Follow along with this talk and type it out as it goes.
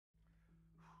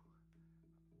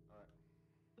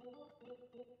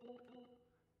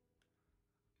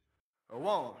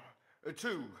One,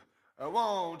 two,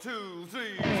 1, 2, 3.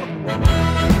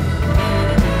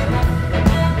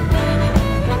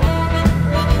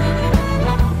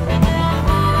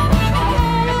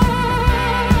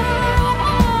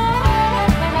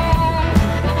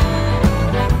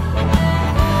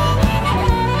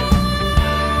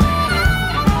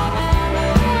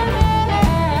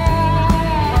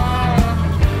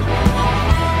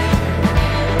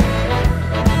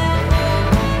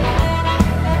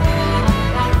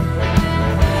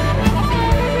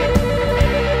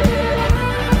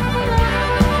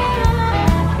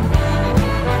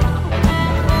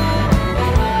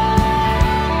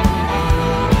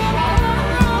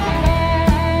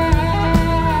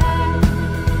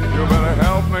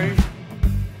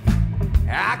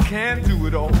 Can't do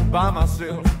it all by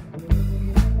myself.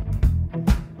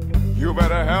 You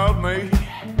better help me.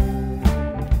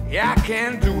 Yeah, I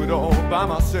can't do it all by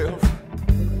myself.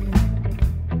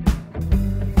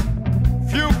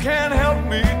 If you can't help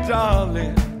me,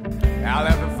 darling, I'll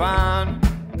have to find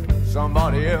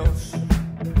somebody else.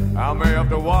 I may have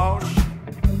to wash,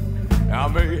 I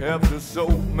may have to sew,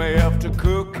 may have to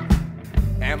cook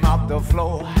and mop the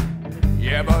floor.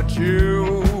 Yeah, but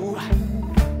you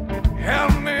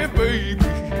help me, baby,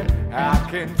 I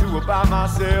can't do it by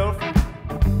myself.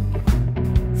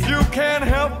 If you can't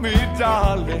help me,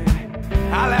 darling,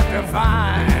 I'll have to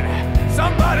find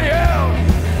somebody else.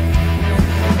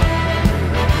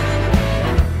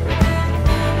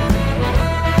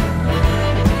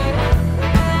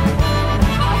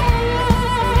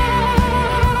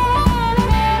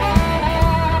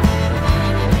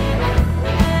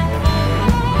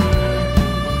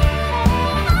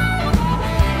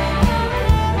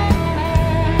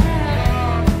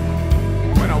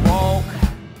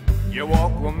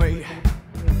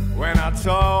 When I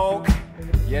talk,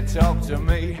 you talk to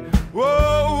me.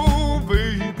 Whoa,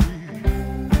 baby,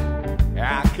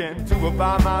 I can't do it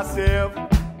by myself.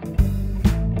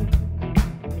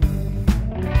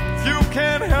 If you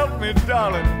can't help me,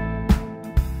 darling,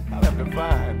 I'll have to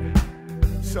find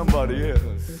somebody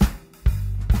else.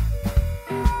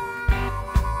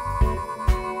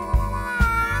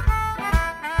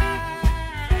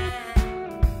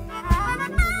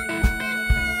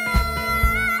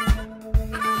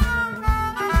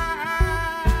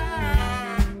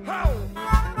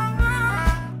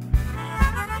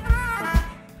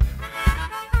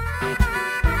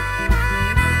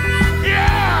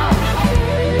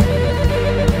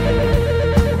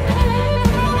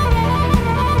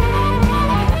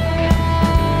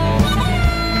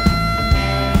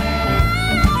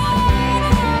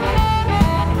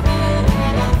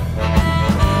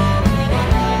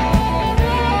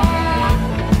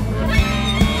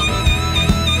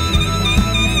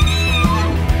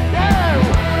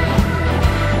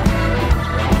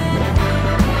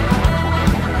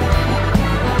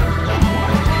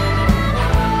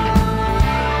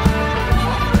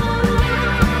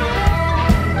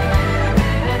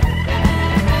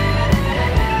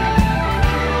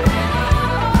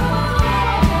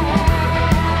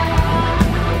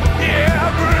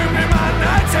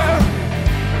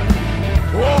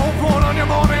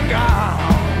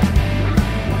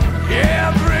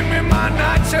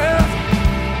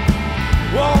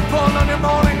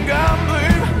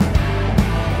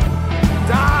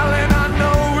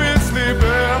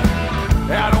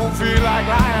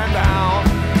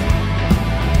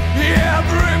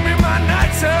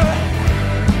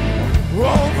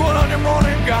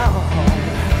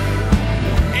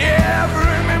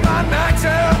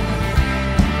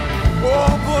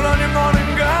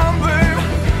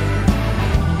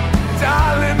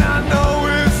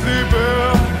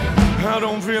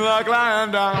 Like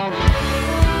lying down.